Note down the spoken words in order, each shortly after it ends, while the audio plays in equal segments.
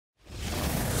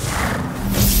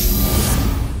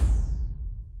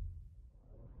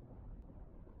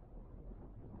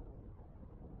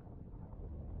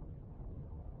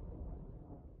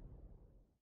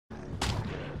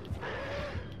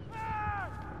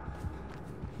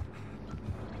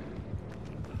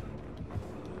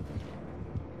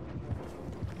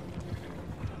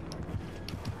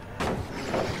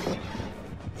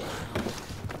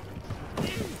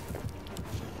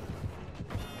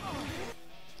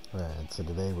Alright, so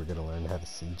today we're going to learn how to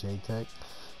CJ Tech.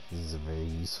 This is a very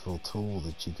useful tool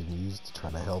that you can use to try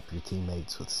to help your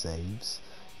teammates with saves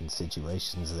in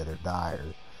situations that are dire.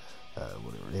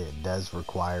 It does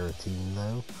require a team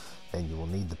though, and you will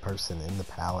need the person in the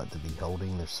pallet to be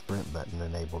holding their sprint button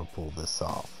and able to pull this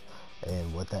off.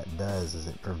 And what that does is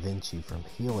it prevents you from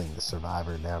healing the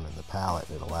survivor down in the pallet.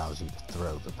 It allows you to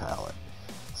throw the pallet.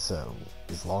 So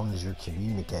as long as you're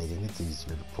communicating, it's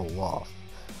easier to pull off.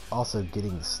 Also,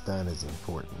 getting the stun is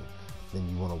important. Then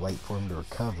you want to wait for him to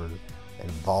recover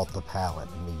and vault the pallet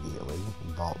immediately,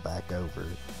 vault back over,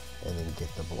 and then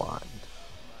get the blind.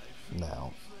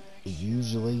 Now,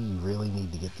 usually you really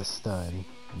need to get the stun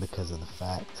because of the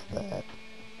fact that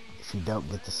if you don't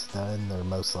get the stun, they're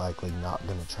most likely not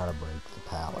going to try to break the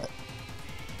pallet.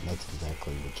 And that's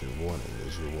exactly what you're wanting,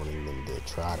 is you're wanting them to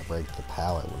try to break the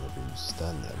pallet whenever you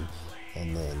stun them.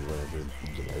 And then whenever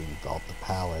you vault the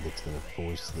pallet, it's going to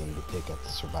force them to pick up the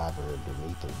survivor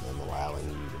underneath of them, allowing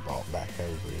you to vault back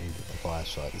over and get the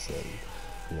flashlight save.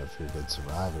 If you're a good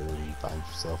survivor and you find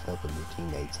yourself helping your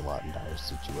teammates a lot in dire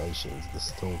situations,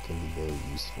 this tool can be very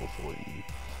useful for you.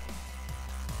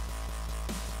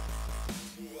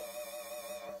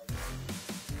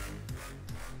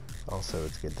 Also,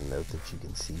 it's good to note that you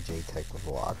can CJ Tech with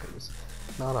lockers.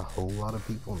 Not a whole lot of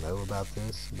people know about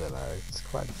this, but it's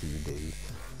quite a few do.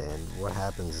 And what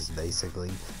happens is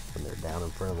basically, when they're down in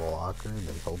front of the locker,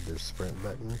 they hold their sprint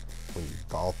button. When you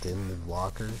vault in the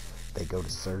locker, they go to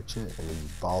search it, and then you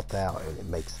vault out, and it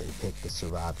makes them pick the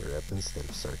survivor up instead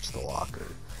of search the locker.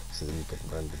 So then you can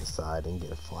run to the side and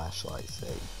get a flashlight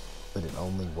save. But it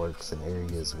only works in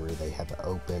areas where they have an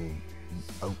open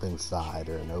side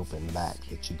or an open back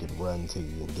that you can run to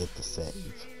and get the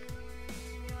save.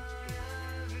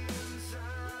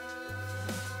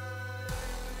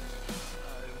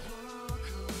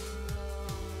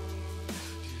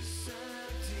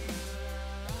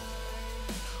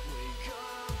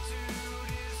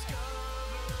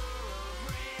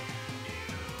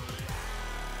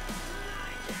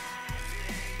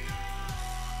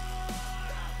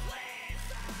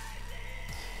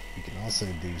 You can also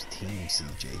do team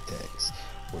CJ Techs,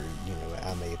 where,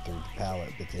 I may have threw the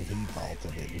pallet, but then he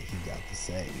vaulted it and he got the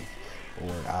save.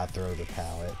 Or I throw the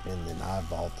pallet and then I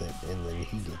vault it and then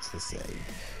he gets the save.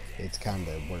 It kind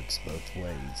of works both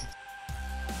ways.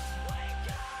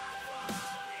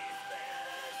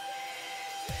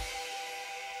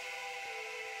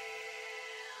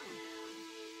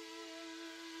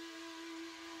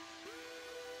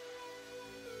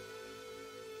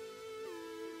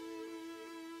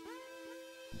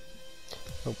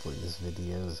 Hopefully this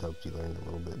video has helped you learn a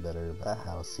little bit better about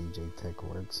how CJ Tech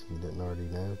works. If you didn't already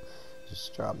know,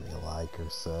 just drop me a like or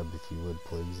sub if you would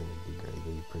please, and it'd be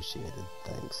greatly appreciated.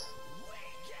 Thanks.